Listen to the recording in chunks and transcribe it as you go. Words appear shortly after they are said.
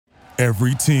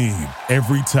Every team,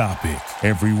 every topic,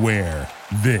 everywhere.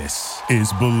 This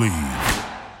is Believe.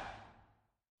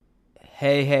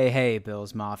 Hey,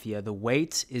 Bills Mafia. The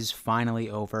wait is finally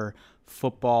over.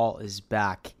 Football is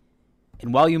back.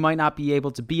 And while you might not be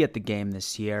able to be at the game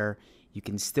this year, you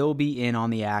can still be in on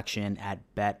the action at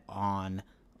BetOnline.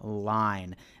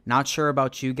 Not sure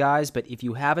about you guys, but if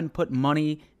you haven't put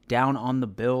money down on the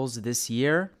Bills this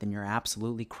year, then you're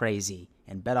absolutely crazy.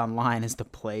 And BetOnline is the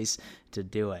place to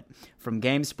do it. From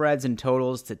game spreads and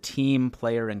totals to team,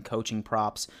 player, and coaching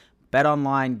props,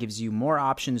 BetOnline gives you more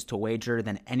options to wager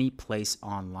than any place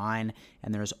online,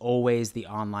 and there's always the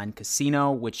online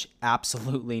casino, which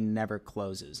absolutely never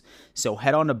closes. So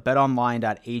head on to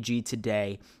betonline.ag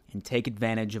today and take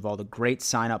advantage of all the great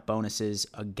sign-up bonuses.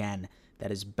 Again,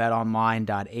 that is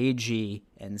betonline.ag,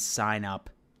 and sign up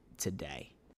today.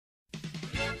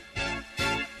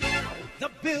 The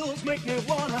Bills make me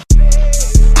wanna.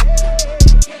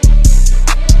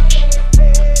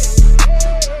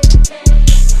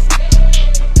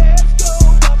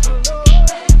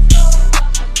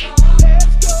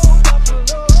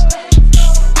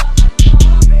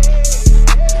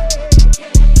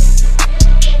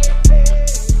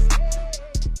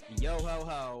 Yo ho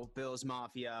ho, Bills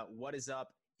Mafia. What is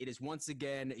up? It is once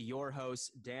again your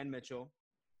host, Dan Mitchell.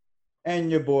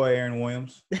 And your boy, Aaron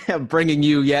Williams. Bringing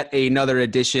you yet another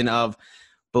edition of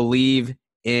Believe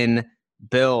in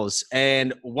Bills.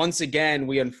 And once again,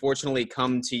 we unfortunately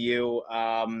come to you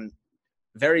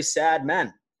very sad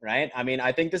men, right? I mean,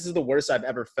 I think this is the worst I've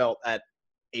ever felt at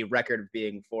a record of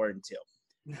being 4-2.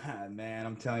 Man,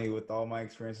 I'm telling you, with all my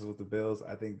experiences with the Bills,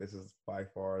 I think this is by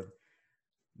far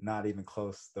not even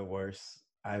close the worst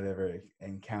I've ever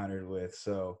encountered with.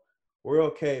 So we're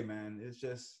okay, man. It's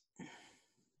just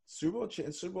Super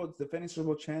Bowl, defending Super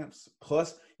Bowl champs.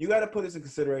 Plus, you got to put this in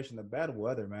consideration, the bad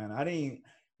weather, man.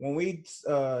 When we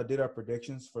did our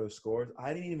predictions for the scores,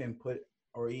 I didn't even put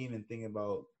or even think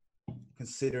about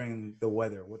considering the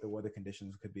weather, what the weather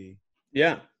conditions could be.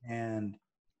 Yeah. And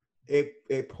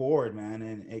it poured, man,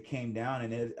 and it came down,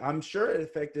 and I'm sure it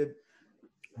affected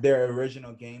their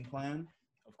original game plan.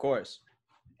 Of course.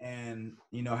 And,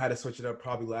 had to switch it up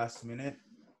probably last minute.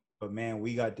 But, man,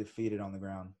 we got defeated on the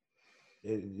ground.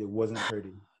 It wasn't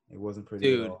pretty. It wasn't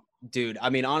pretty at all. Dude,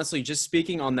 I mean, honestly, just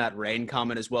speaking on that rain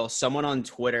comment as well, someone on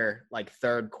Twitter, like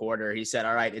third quarter, he said,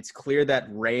 all right, it's clear that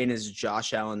rain is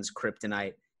Josh Allen's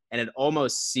kryptonite. And it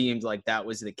almost seemed like that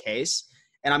was the case.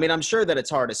 And, I mean, I'm sure that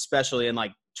it's hard, especially in,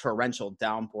 like, torrential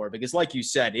downpour. Because, like you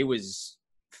said, it was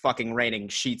fucking raining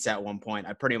sheets at one point.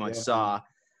 I pretty much saw.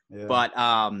 Yeah. But,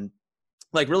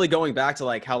 like, really going back to,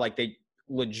 like, how, like, they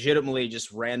legitimately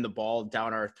just ran the ball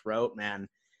down our throat, man.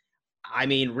 I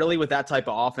mean, really with that type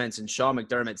of offense, and Sean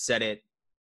McDermott said it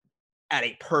at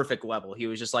a perfect level. He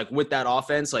was just like, with that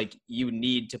offense, like, you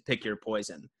need to pick your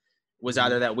poison. It was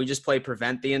either that we just play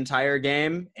prevent the entire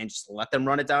game and just let them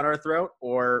run it down our throat,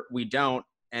 or we don't.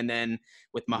 And then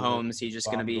with Mahomes, he's just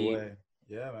going to be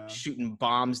shooting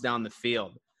bombs down the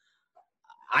field.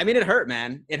 I mean, it hurt,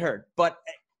 man. It hurt. But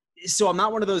so I'm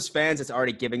not one of those fans that's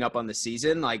already giving up on the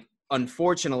season. Like,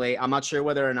 unfortunately, I'm not sure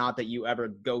whether or not that you ever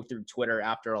go through Twitter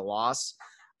after a loss.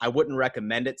 I wouldn't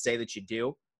recommend it. Say that you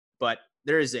do, but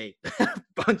there is a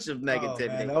bunch of negativity.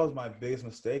 Man, that was my biggest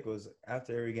mistake, was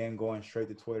after every game going straight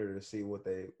to Twitter to see what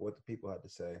the people had to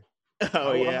say.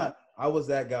 I was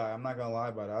that guy. I'm not gonna lie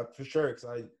about it, for sure, because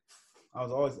I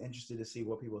was always interested to see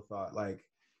what people thought. Like,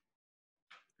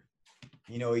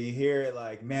 you hear it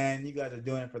like, man, you guys are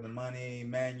doing it for the money.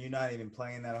 Man, you're not even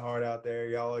playing that hard out there.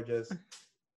 Y'all are just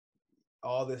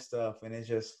all this stuff, and it's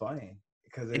just funny.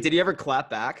 Did he ever clap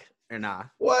back or not?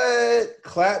 What?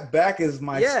 Clap back is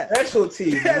my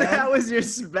specialty, man. That was your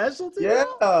specialty? Yeah.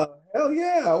 Hell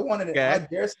yeah. I wanted it. I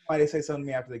dare somebody to say something to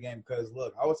me after the game, because,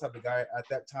 look, I was the type of guy at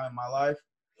that time in my life,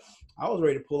 I was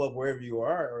ready to pull up wherever you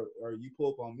are, or you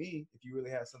pull up on me if you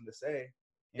really had something to say.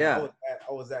 I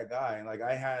was that guy. And, like,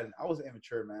 I was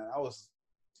immature, man. I was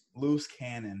loose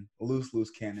cannon,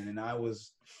 and I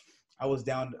was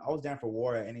down for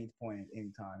war at any point,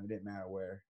 any time. It didn't matter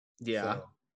where. Yeah. So,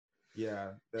 yeah,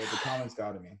 the comments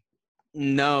got to me.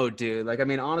 No, dude. Like, I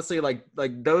mean, honestly, like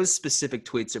those specific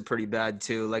tweets are pretty bad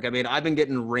too. Like, I mean, I've been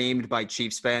getting reamed by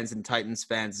Chiefs fans and Titans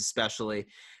fans especially.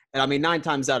 And I mean, 9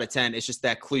 times out of 10, it's just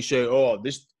that cliche, oh,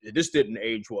 this didn't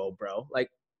age well, bro. Like,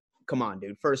 come on,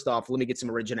 dude. First off, let me get some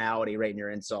originality right in your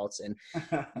insults. And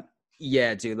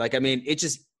yeah, dude. Like, I mean, it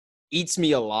just eats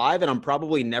me alive, and I'm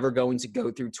probably never going to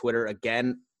go through Twitter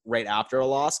again right after a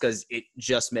loss, because it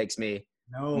just makes me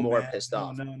more pissed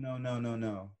off.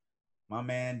 No. My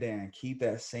man Dan, keep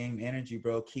that same energy,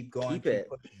 bro. Keep going, Keep keep it.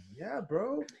 pushing. Yeah,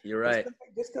 bro. You're right.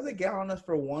 Just because they got on us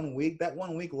for 1 week, that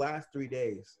 1 week lasts 3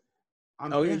 days.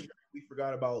 I'm Oh, pretty yeah. sure we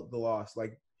forgot about the loss.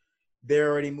 Like, they're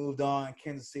already moved on.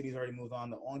 Kansas City's already moved on.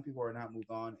 The only people who are not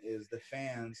moved on is the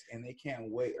fans, and they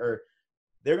can't wait. Or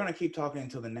they're gonna keep talking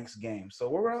until the next game. So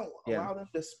we're gonna allow them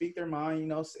to speak their mind. You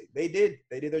know, they did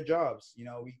their jobs. You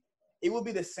know, it would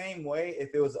be the same way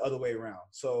if it was the other way around.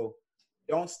 So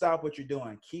don't stop what you're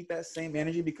doing. Keep that same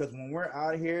energy, because when we're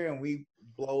out here and we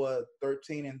blow a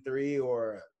 13-3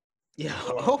 or Yeah.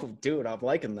 Oh, dude, I'm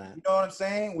liking that. you know what I'm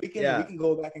saying? We can Yeah.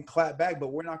 go back and clap back, but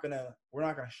we're not gonna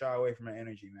shy away from our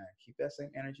energy, man. Keep that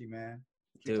same energy, man.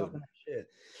 Keep Dude. talking that shit.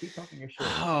 Keep talking your shit.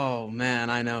 Oh, man,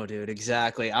 I know, dude.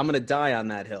 Exactly. I'm going to die on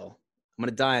that hill. I'm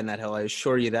going to die on that hill. I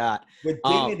assure you that. With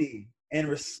dignity and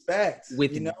respect.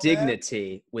 With you know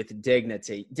dignity. With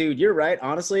dignity. Dude, you're right.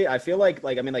 Honestly, I feel like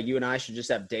you and I should just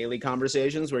have daily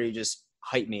conversations where you just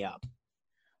hype me up.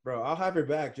 Bro, I'll have your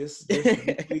back. Just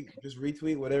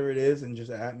retweet whatever it is and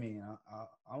just at me.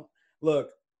 I'll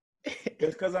look.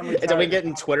 Just because I'm retired, Are we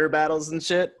getting Twitter battles and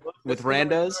shit with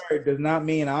randos? It does not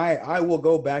mean I will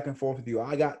go back and forth with you.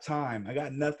 I got time. I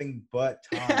got nothing but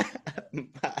time.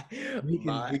 we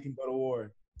can go to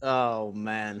war. Oh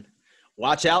man,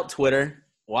 watch out, Twitter!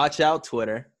 Watch out,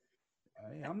 Twitter!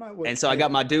 Hey, I'm not with and so I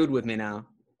got my dude with me now.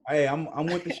 Hey, I'm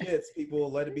with the shits. People,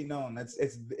 let it be known.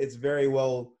 It's very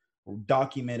well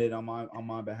documented on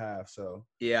my behalf. So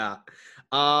yeah.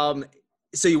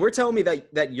 So you were telling me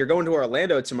that you're going to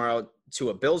Orlando tomorrow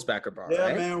to a Bills backer bar, yeah,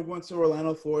 right? man, we're going to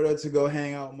Orlando, Florida to go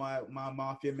hang out with my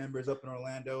Mafia members up in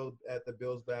Orlando at the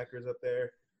Bills backers up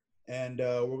there. And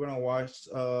we're going to watch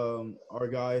our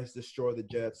guys destroy the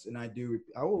Jets. And I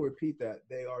will repeat that.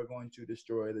 They are going to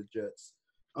destroy the Jets.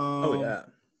 Oh, yeah.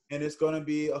 And it's going to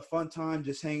be a fun time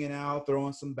just hanging out,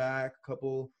 throwing some back, a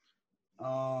couple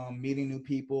meeting new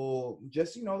people,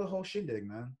 just, the whole shindig,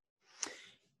 man.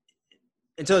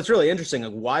 And so it's really interesting.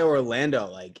 Like, why Orlando?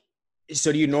 Like,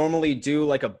 so do you normally do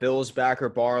like a Bills backer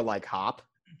bar like hop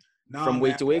from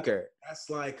week to week, or that's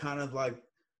like kind of like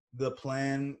the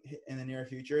plan in the near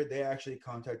future? They actually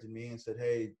contacted me and said,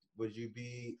 "Hey, would you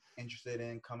be interested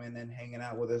in coming and hanging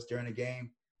out with us during the game,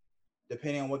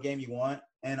 depending on what game you want?"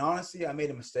 And honestly, I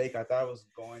made a mistake. I thought I was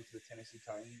going to the Tennessee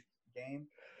Titan game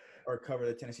or cover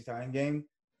the Tennessee Titan game.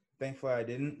 Thankfully, I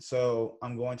didn't. So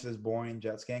I'm going to this boring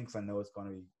Jets game because I know it's going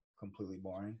to be completely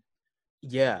boring.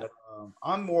 Yeah. But,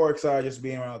 I'm more excited just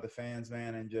being around with the fans,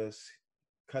 man, and just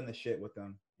cutting the shit with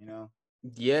them,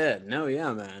 Yeah. No,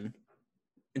 yeah, man.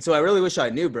 And so I really wish I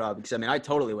knew, bro, because, I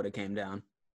totally would have came down.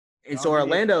 And so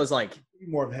Orlando's like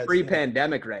more of a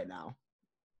pre-pandemic right now.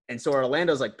 And so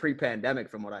Orlando's like pre-pandemic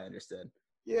from what I understood.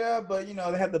 Yeah, but, they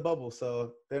have the bubble,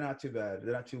 so they're not too bad.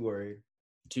 They're not too worried.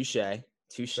 Touche.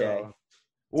 So,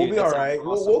 we'll be all right.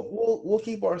 Awesome. We'll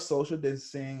keep our social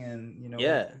distancing and,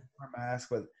 our mask,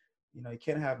 but, you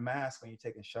can't have masks when you're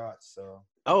taking shots, so.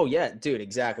 Oh, yeah, dude,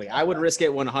 exactly. I would risk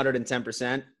it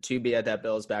 110% to be at that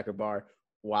Bills backer bar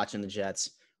watching the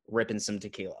Jets, ripping some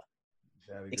tequila.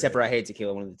 Except for I hate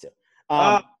tequila, one of the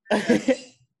two.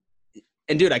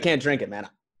 And, dude, I can't drink it, man.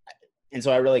 And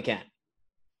so I really can't.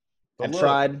 I've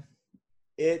tried.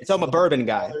 So I'm a bourbon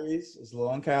guy. It's low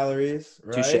on calories,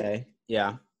 right? Touche.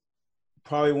 Yeah.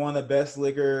 Probably one of the best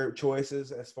liquor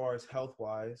choices as far as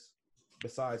health-wise,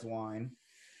 besides wine.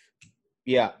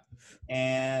 Yeah.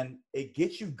 And it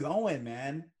gets you going,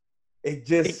 man. It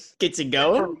gets you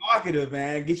going? It's provocative,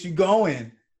 man. It gets you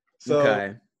going. So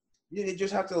okay. You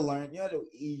just have to learn. You have to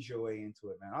ease your way into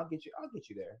it, man. I'll get you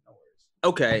there. No worries.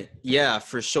 Okay. Yeah,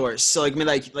 for sure. So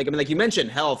like you mentioned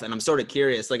health, and I'm sort of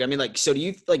curious. So do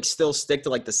you still stick to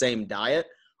the same diet,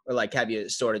 or have you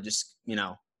sort of just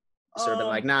sort of been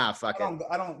like, nah, fuck it.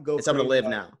 I don't go. It's time to live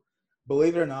now.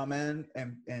 Believe it or not, man,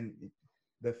 and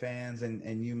the fans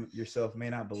and you yourself may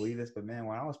not believe this, but man,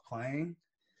 when I was playing,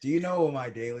 do you know what my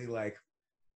daily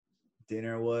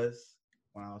dinner was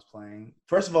when I was playing?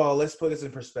 First of all, let's put this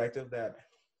in perspective that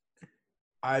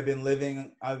I've been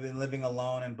living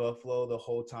alone in Buffalo the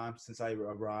whole time since I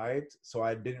arrived. So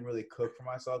I didn't really cook for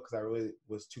myself because I really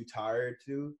was too tired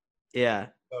to. Yeah.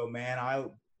 So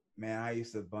I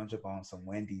used to bunch up on some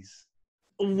Wendy's.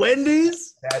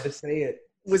 Wendy's? I had to say it.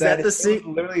 Was that the seat?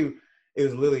 It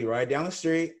was literally right down the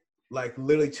street,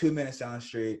 literally 2 minutes down the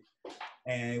street.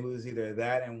 And it was either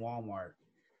that and Walmart.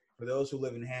 For those who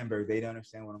live in Hamburg, they don't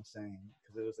understand what I'm saying.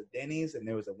 Because there was a Denny's and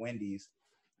there was a Wendy's.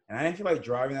 And I didn't feel like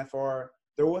driving that far.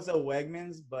 There was a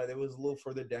Wegmans, but it was a little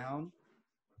further down.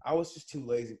 I was just too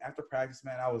lazy. After practice,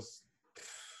 man,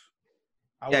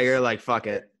 you're like, fuck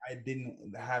it. I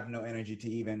didn't have no energy to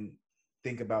even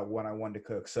think about what I wanted to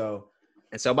cook. So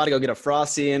And so I'm about to go get a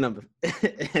Frosty and I'm and so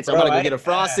I'm Bro, about to go I get a ate bad.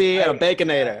 Frosty and I a ate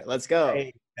Baconator. Let's I go.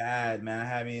 ate bad, man.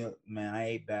 I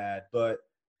ate bad. But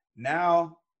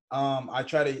now, I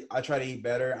try to eat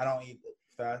better. I don't eat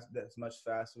as much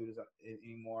fast food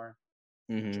anymore.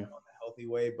 Mm-hmm. In a healthy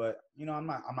way. But I'm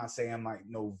not saying I'm like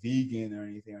no vegan or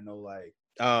anything or no like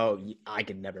Oh, I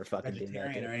could never fucking do that.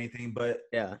 vegetarian Dude. or anything. But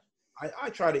Yeah. I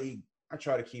try to eat. I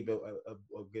try to keep a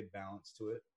good balance to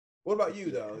it. What about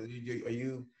you though?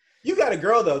 You got a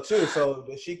girl though too? So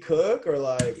does she cook or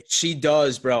like? She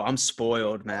does, bro. I'm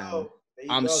spoiled, man. Oh, there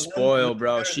you I'm go. spoiled, Nothing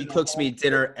bro. better She than a cooks me home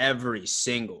dinner cooked every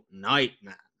single night,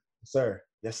 man. sir.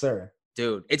 Yes, sir.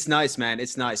 Dude, it's nice, man.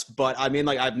 It's nice. But I mean,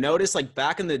 like, I've noticed, like,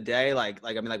 back in the day, like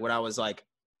I mean, like, when I was like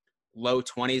low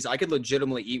 20s, I could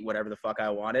legitimately eat whatever the fuck I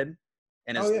wanted.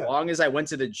 And as long as I went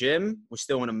to the gym, was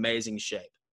still in amazing shape.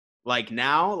 Like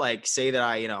now, like say that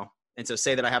I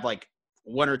have like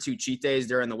 1 or 2 cheat days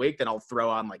during the week, then I'll throw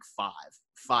on like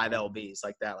five LBs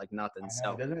like that, like nothing.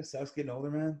 So Doesn't it suck getting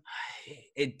older, man?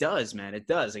 it does, man. It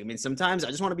does. I mean, sometimes I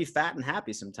just want to be fat and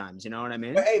happy sometimes. You know what I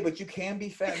mean? But you can be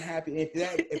fat and happy.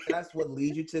 If that's what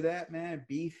leads you to that, man,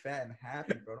 be fat and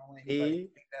happy, bro. Don't let anybody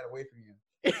take that away from you.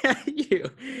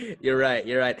 You're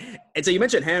right. And so you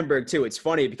mentioned Hamburg too. It's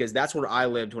funny because that's where I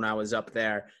lived when I was up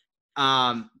there.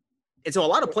 And so a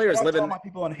lot of players live in my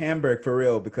people in Hamburg for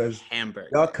real because Hamburg.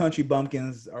 Y'all country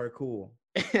bumpkins are cool.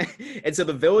 And so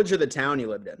the village or the town you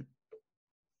lived in?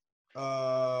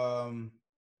 I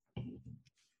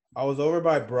was over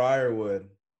by Briarwood.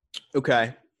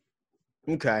 Okay.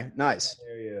 Nice.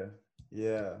 Area.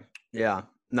 Yeah.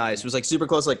 Nice. It was like super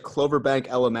close, like Cloverbank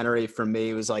Elementary for me.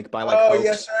 It was like by like Oaks.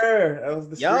 Yes, sir. That was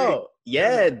the street.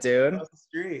 Yeah, dude. That was the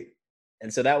street.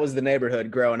 And so that was the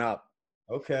neighborhood growing up.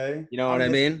 Okay. You know what I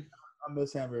mean? I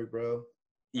miss Hamburg, bro.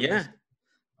 Yeah,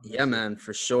 man,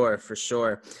 for sure.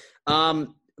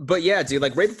 But yeah, dude,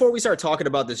 like right before we start talking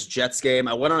about this Jets game,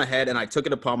 I went on ahead and I took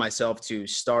it upon myself to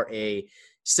start a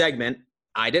segment.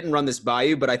 I didn't run this by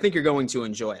you, but I think you're going to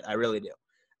enjoy it. I really do.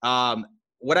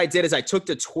 What I did is I took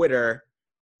to Twitter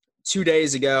 2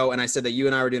 days ago and I said that you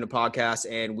and I were doing a podcast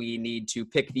and we need to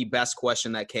pick the best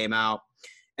question that came out.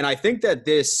 And I think that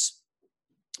this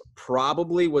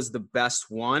probably was the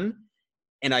best one.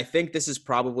 And I think this is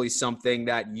probably something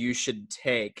that you should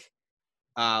take.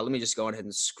 Let me just go ahead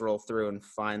and scroll through and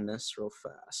find this real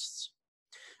fast.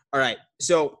 All right.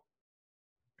 So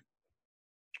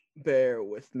bear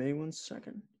with me 1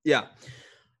 second. Yeah.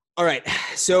 All right.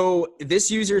 So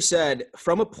this user said,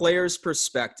 from a player's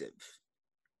perspective,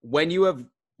 when you have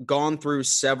gone through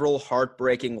several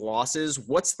heartbreaking losses,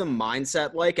 what's the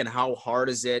mindset like and how hard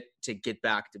is it to get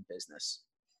back to business?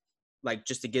 Like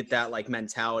just to get that like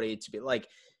mentality to be like,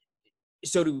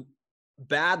 so do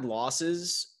bad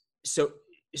losses, so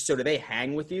do they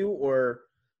hang with you or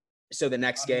so the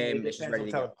next game is just ready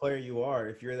to go? What type of player you are.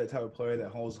 If you're the type of player that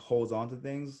holds on to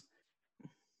things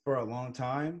for a long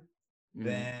time,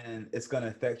 then it's going to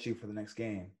affect you for the next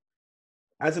game.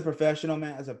 As a professional,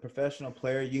 man, as a professional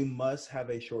player, you must have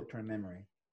a short-term memory.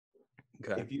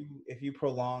 Okay. If you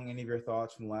prolong any of your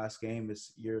thoughts from the last game,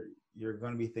 you're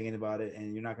going to be thinking about it,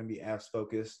 and you're not going to be as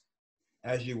focused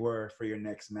as you were for your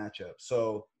next matchup.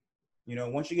 So,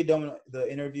 once you get done with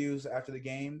the interviews after the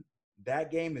game,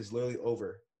 that game is literally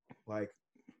over. Like,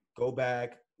 go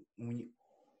back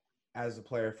as a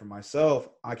player for myself.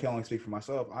 I can only speak for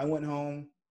myself. I went home,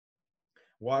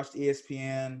 watched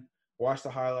ESPN, watched the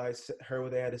highlights, heard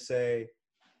what they had to say,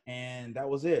 and that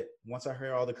was it. Once I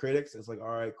heard all the critics, it's like, all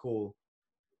right, cool.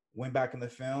 Went back in the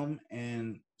film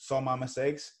and saw my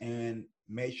mistakes and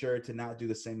made sure to not do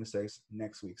the same mistakes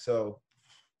next week. So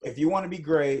if you want to be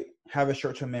great, have a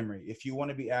short-term memory. If you want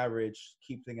to be average,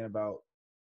 keep thinking about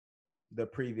the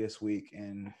previous week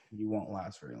and you won't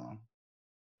last very long.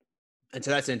 And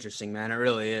so that's interesting, man. It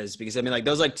really is. Because, I mean, like,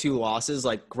 those, like, 2 losses,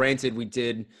 like, granted, we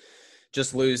did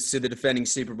just lose to the defending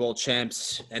Super Bowl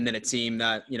champs and then a team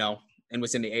that, and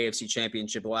was in the AFC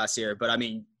Championship last year. But, I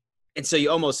mean, and so you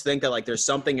almost think that, like, there's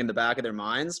something in the back of their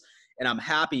minds. And I'm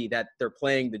happy that they're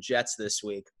playing the Jets this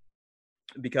week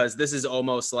because this is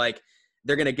almost like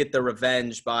they're going to get the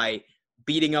revenge by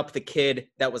beating up the kid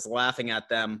that was laughing at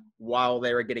them while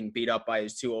they were getting beat up by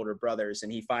his 2 older brothers.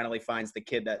 And he finally finds the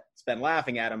kid that's been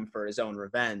laughing at him for his own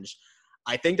revenge.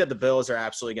 I think that the Bills are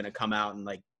absolutely going to come out and,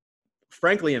 like,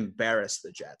 frankly, embarrass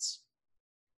the Jets.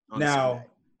 Now, Sunday.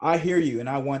 I hear you, and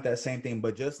I want that same thing.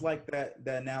 But just like that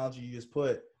analogy you just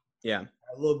put, yeah,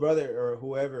 a little brother or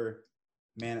whoever,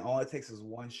 man, all it takes is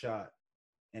one shot.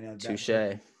 And touche.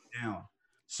 Down.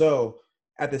 So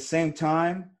at the same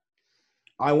time,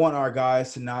 I want our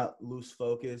guys to not lose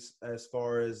focus as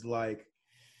far as like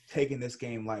taking this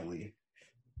game lightly.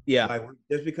 Yeah. Like,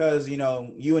 just because,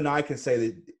 you and I can say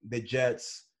that the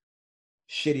Jets,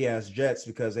 shitty ass Jets,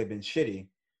 because they've been shitty.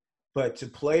 But to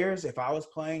players, if I was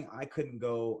playing, I couldn't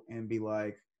go and be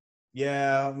like,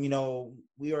 yeah, we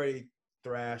already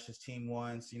thrashed this team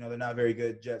once. They're not very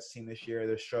good Jets team this year.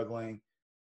 They're struggling.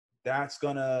 That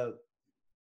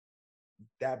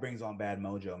brings on bad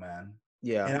mojo, man.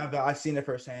 Yeah. And I've seen it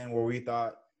firsthand where we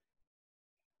thought,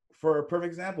 for a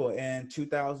perfect example, in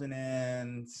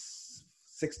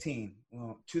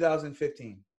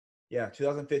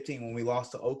 2015, when we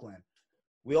lost to Oakland,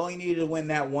 we only needed to win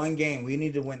that one game. We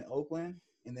needed to win Oakland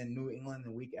and then New England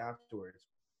the week afterwards.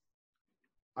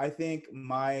 I think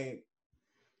my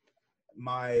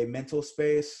mental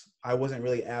space, I wasn't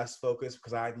really as focused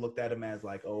because I looked at them as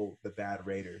like, oh, the bad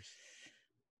Raiders.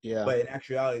 Yeah. But in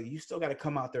actuality, you still got to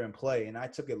come out there and play. And I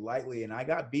took it lightly, and I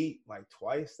got beat like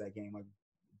twice that game, like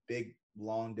big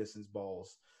long distance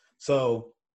balls.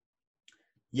 So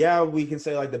yeah, we can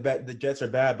say like the Jets are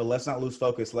bad, but let's not lose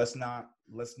focus. Let's not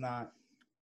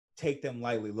take them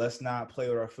lightly. Let's not play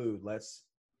with our food.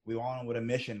 We want them with a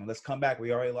mission. Let's come back.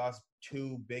 We already lost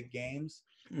 2 big games.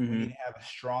 We need to have a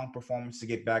strong performance to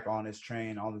get back on this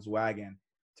train, on this wagon,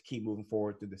 to keep moving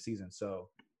forward through the season. So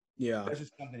yeah, that's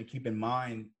just something to keep in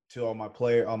mind to all my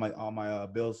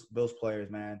Bills players,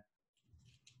 man.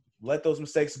 Let those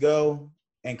mistakes go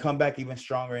and come back even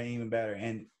stronger and even better.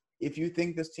 And if you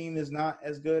think this team is not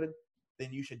as good,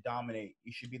 then you should dominate.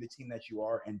 You should be the team that you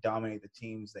are and dominate the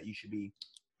teams that you should be,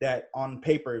 that on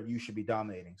paper you should be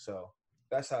dominating. So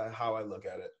that's how I look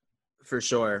at it. For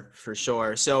sure.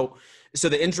 So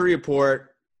the injury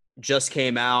report just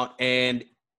came out, and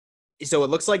so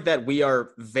it looks like that we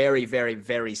are very, very,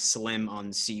 very slim on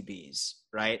CBs,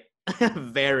 right?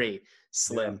 Very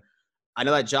slim. Yeah. I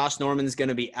know that Josh Norman's going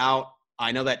to be out.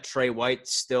 I know that Trey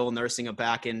White's still nursing a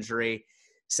back injury.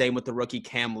 Same with the rookie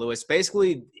Cam Lewis.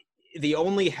 Basically, the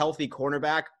only healthy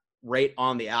cornerback right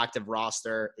on the active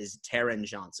roster is Taron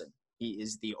Johnson. He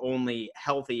is the only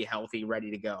healthy,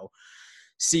 ready to go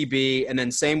CB. And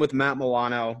then same with Matt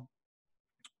Milano.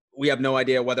 We have no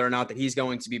idea whether or not that he's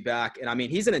going to be back. And I mean,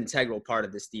 he's an integral part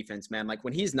of this defense, man. Like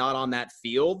when he's not on that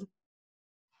field,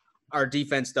 our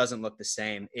defense doesn't look the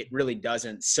same. It really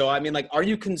doesn't. So, I mean, like, are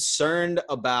you concerned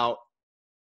about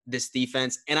this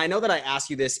defense? And I know that I ask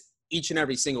you this each and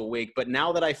every single week, but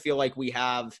now that I feel like we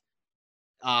have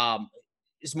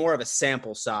is more of a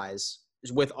sample size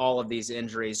with all of these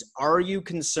injuries, are you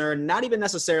concerned, not even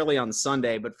necessarily on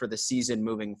Sunday, but for the season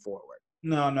moving forward?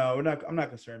 No, we're not. I'm not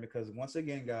concerned because once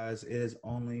again, guys, it is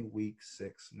only week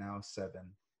 6 now, 7.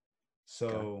 So,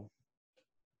 okay.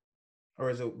 Or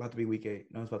is it about to be week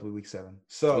 8? No, it's about to be week 7.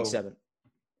 So week 7.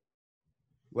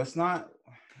 Let's not.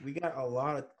 We got a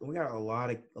lot of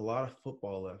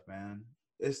football left, man.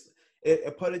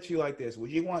 It put it to you like this: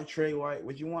 would you want Trey White?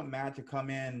 Would you want Matt to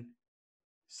come in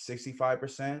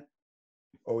 65%,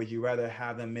 or would you rather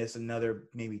have them miss another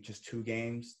maybe just 2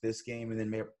 games, this game and then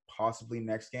maybe possibly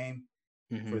next game?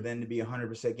 For them to be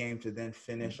 100% game to then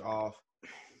finish off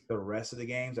the rest of the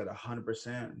games at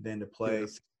 100%, then to play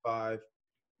 65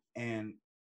 and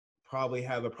probably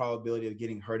have a probability of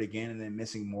getting hurt again and then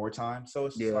missing more time. So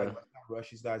it's just like, let's not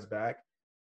rush these guys back,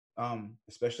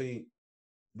 especially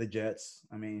the Jets.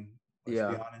 I mean, let's be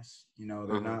honest,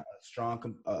 they're not a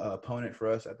strong opponent for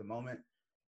us at the moment.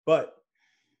 But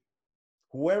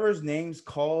whoever's name's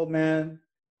called, man,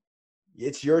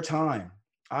 it's your time.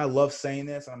 I love saying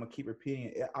this, and I'm going to keep repeating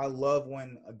it. I love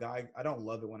when I don't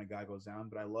love it when a guy goes down,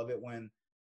 but I love it when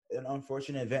an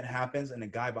unfortunate event happens and a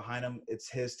guy behind him, it's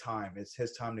his time. It's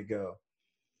his time to go.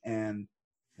 And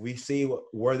we see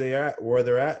where they're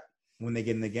at when they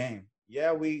get in the game.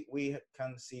 Yeah, we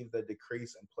kind of see the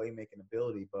decrease in playmaking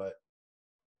ability, but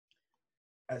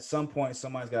at some point,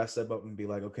 somebody's got to step up and be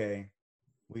like, okay,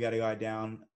 we got a guy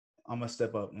down. I'm going to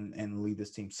step up and lead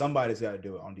this team. Somebody's got to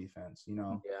do it on defense,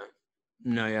 Yeah.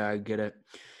 No, yeah, I get it.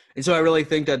 And so I really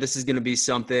think that this is going to be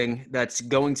something that's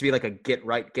going to be like a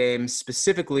get-right game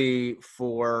specifically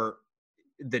for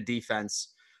the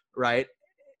defense, right?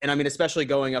 And, I mean, especially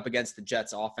going up against the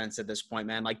Jets offense at this point,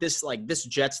 man. Like this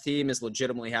Jets team is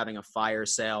legitimately having a fire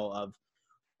sale of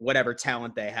whatever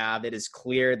talent they have. It is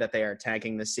clear that they are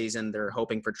tanking this season. They're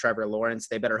hoping for Trevor Lawrence.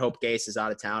 They better hope Gase is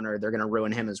out of town or they're going to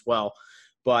ruin him as well.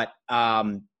 But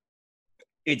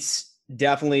it's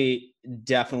definitely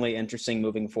interesting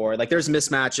moving forward. Like there's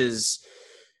mismatches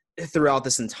throughout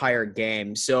this entire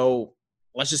game. So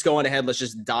let's just go on ahead. Let's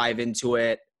just dive into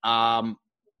it. What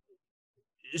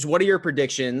are your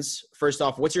predictions? First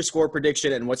off, what's your score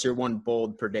prediction and what's your one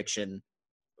bold prediction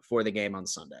for the game on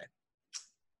Sunday?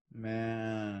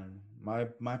 Man,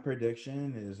 my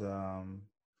prediction is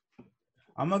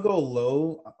I'm gonna go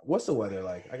low. What's the weather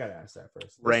like? I gotta ask that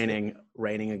first. Raining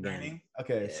again. Raining?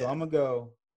 Okay, so Yeah. I'm gonna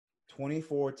go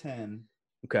 24-10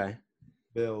 Okay.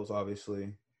 Bills,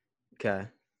 obviously. Okay.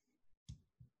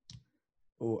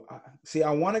 Oh, see,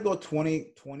 I want to go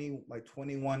 20, like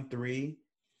 21-3.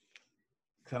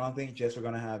 Because I don't think Jets are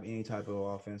gonna have any type of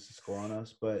offense to score on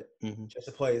us. But just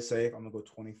to play it safe, I'm gonna go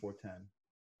 24-10.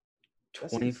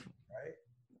 20, Easy, right?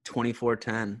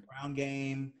 24-10. Ground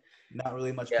game, not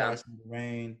really much Yeah. passing in the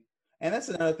rain. And that's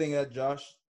another thing that Josh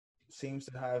seems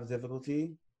to have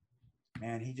difficulty.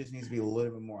 Man, he just needs to be a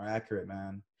little bit more accurate,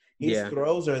 man. His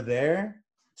throws are there,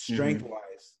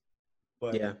 strength-wise,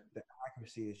 but the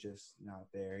accuracy is just not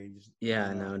there.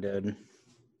 I know, dude.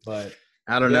 But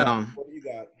I don't know. What do you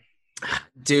got?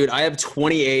 Dude, I have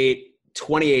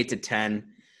 28-10.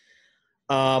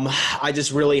 I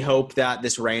just really hope that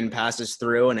this rain passes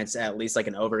through and it's at least like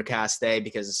an overcast day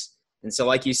because – and so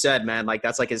like you said, man, like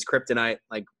that's like his kryptonite,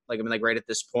 like I mean, like right at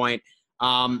this point.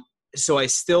 So I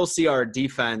still see our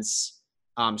defense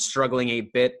struggling a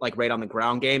bit like right on the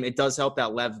ground game. It does help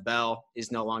that Lev Bell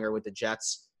is no longer with the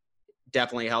Jets.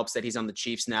 Definitely helps that he's on the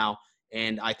Chiefs now.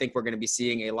 And I think we're going to be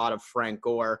seeing a lot of Frank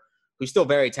Gore, who's still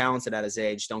very talented at his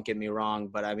age, don't get me wrong.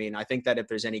 But, I mean, I think that if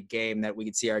there's any game that we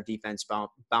could see our defense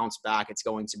bounce back, it's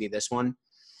going to be this one.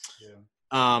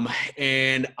 Yeah.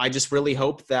 And I just really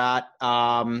hope that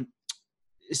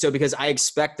because I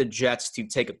expect the Jets to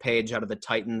take a page out of the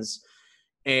Titans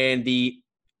and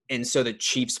so the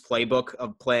Chiefs playbook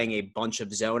of playing a bunch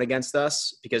of zone against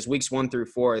us, because weeks 1 through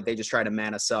 4, they just try to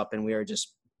man us up and we are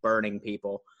just burning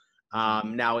people.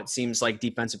 Now it seems like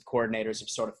defensive coordinators have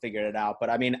sort of figured it out. But,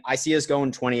 I mean, I see us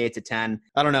going 28-10.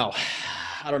 I don't know,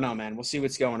 man. We'll see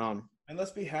what's going on. And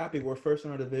let's be happy. We're first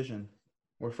in our division.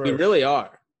 We're first. We really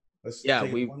are. Let's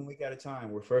take it 1 week at a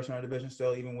time. We're first in our division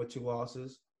still, even with 2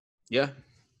 losses. Yeah.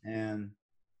 And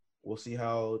we'll see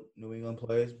how New England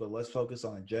plays. But let's focus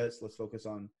on the Jets. Let's focus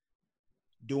on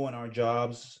doing our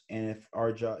jobs. And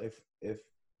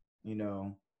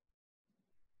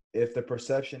if the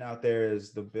perception out there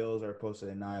is the Bills are supposed to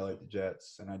annihilate the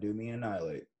Jets, and I do mean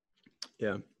annihilate.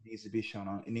 Yeah. It needs to be shown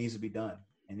on. It needs to be done.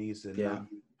 It needs to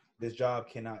this job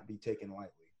cannot be taken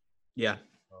lightly. Yeah,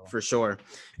 for sure.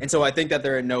 And so I think that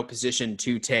they're in no position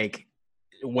to take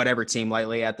whatever team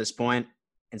lightly at this point.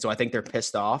 And so I think they're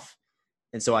pissed off.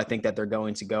 And so I think that they're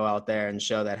going to go out there and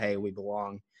show that, hey, we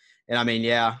belong. And I mean,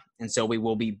 yeah. And so we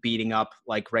will be beating up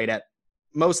like right at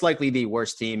most likely the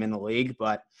worst team in the league,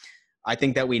 but I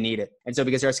think that we need it. And so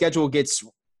because our schedule gets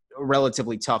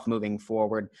relatively tough moving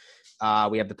forward,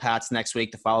 we have the Pats next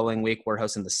week. The following week, we're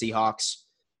hosting the Seahawks.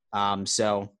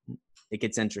 So it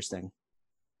gets interesting.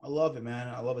 I love it, man.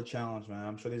 I love a challenge, man.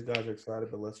 I'm sure these guys are excited,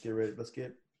 but let's get ready. Let's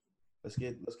get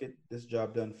this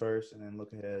job done first, and then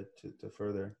look ahead to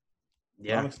further.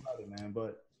 Yeah, I'm excited, man.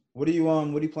 But what do you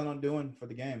plan on doing for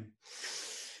the game?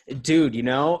 Dude,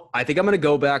 I think I'm going to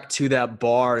go back to that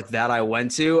bar that I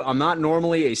went to. I'm not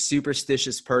normally a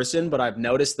superstitious person, but I've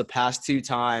noticed the past 2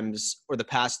 times or the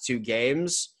past 2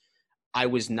 games, I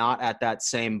was not at that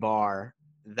same bar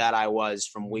that I was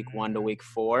from week 1 to week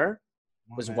 4.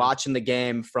 Was watching the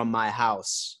game from my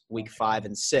house week 5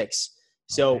 and 6.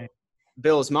 So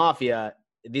Bills Mafia,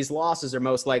 these losses are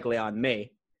most likely on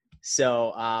me.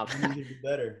 So you need to be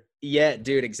better. Yeah,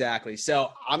 dude, exactly.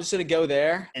 So I'm just going to go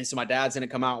there. And so my dad's going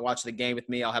to come out and watch the game with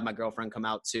me. I'll have my girlfriend come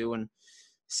out too and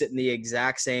sit in the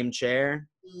exact same chair,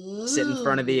 sit in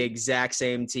front of the exact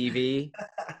same TV,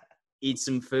 eat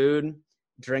some food,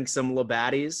 drink some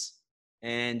Labatt's,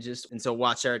 and so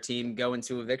watch our team go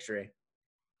into a victory.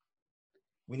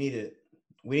 We need it.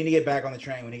 We need to get back on the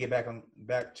train. We need to get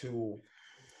back to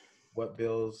what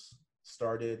Bills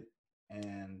started,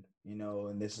 and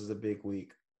and this is a big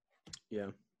week. Yeah.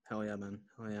 Hell yeah, man.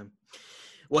 Hell yeah.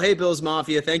 Well, hey, Bills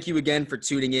Mafia, thank you again for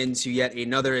tuning in to yet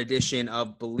another edition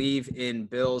of Believe in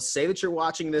Bills. Say that you're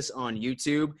watching this on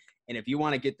YouTube, and if you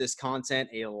want to get this content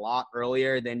a lot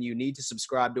earlier, then you need to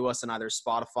subscribe to us on either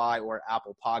Spotify or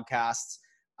Apple Podcasts.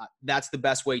 That's the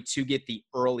best way to get the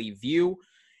early view.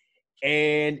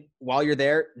 And while you're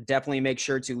there, definitely make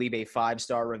sure to leave a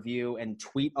 5-star review and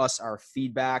tweet us our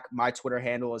feedback. My Twitter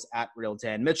handle is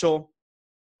 @RealDanMitchell.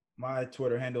 My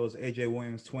Twitter handle is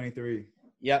AJWilliams23.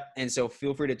 Yep. And so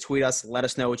feel free to tweet us. Let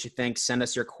us know what you think. Send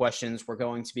us your questions. We're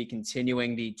going to be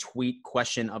continuing the tweet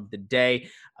question of the day.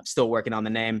 I'm still working on the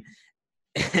name.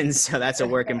 And so that's a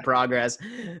work in progress.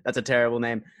 That's a terrible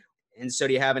name. And so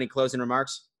do you have any closing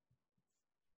remarks?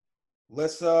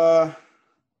 Let's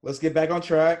get back on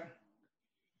track.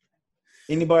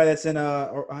 Anybody that's in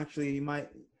or actually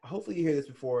hopefully you hear this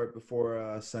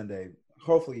before Sunday.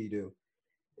 Hopefully you do.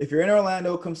 If you're in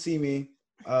Orlando, come see me.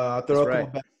 I'll throw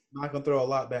up I'm not gonna throw a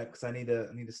lot back because I need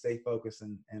to stay focused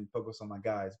and focus on my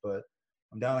guys. But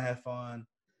I'm down to have fun.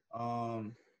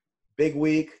 Big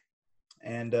week,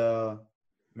 and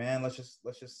man, let's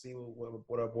just see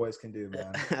what our boys can do,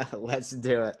 man. Let's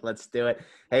do it.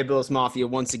 Hey, Bills Mafia,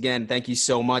 once again, thank you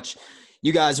so much.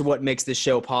 You guys are what makes this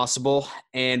show possible.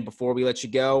 And before we let you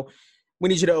go, we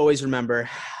need you to always remember,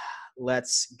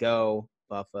 let's go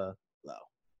Buffalo.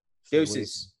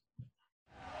 Deuces.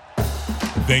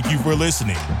 Thank you for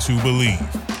listening to Believe.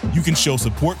 You can show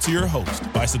support to your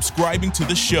host by subscribing to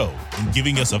the show and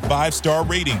giving us a 5-star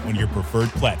rating on your preferred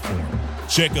platform.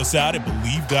 Check us out at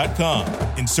Believe.com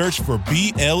and search for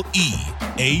BLEAV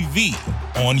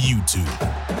on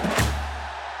YouTube.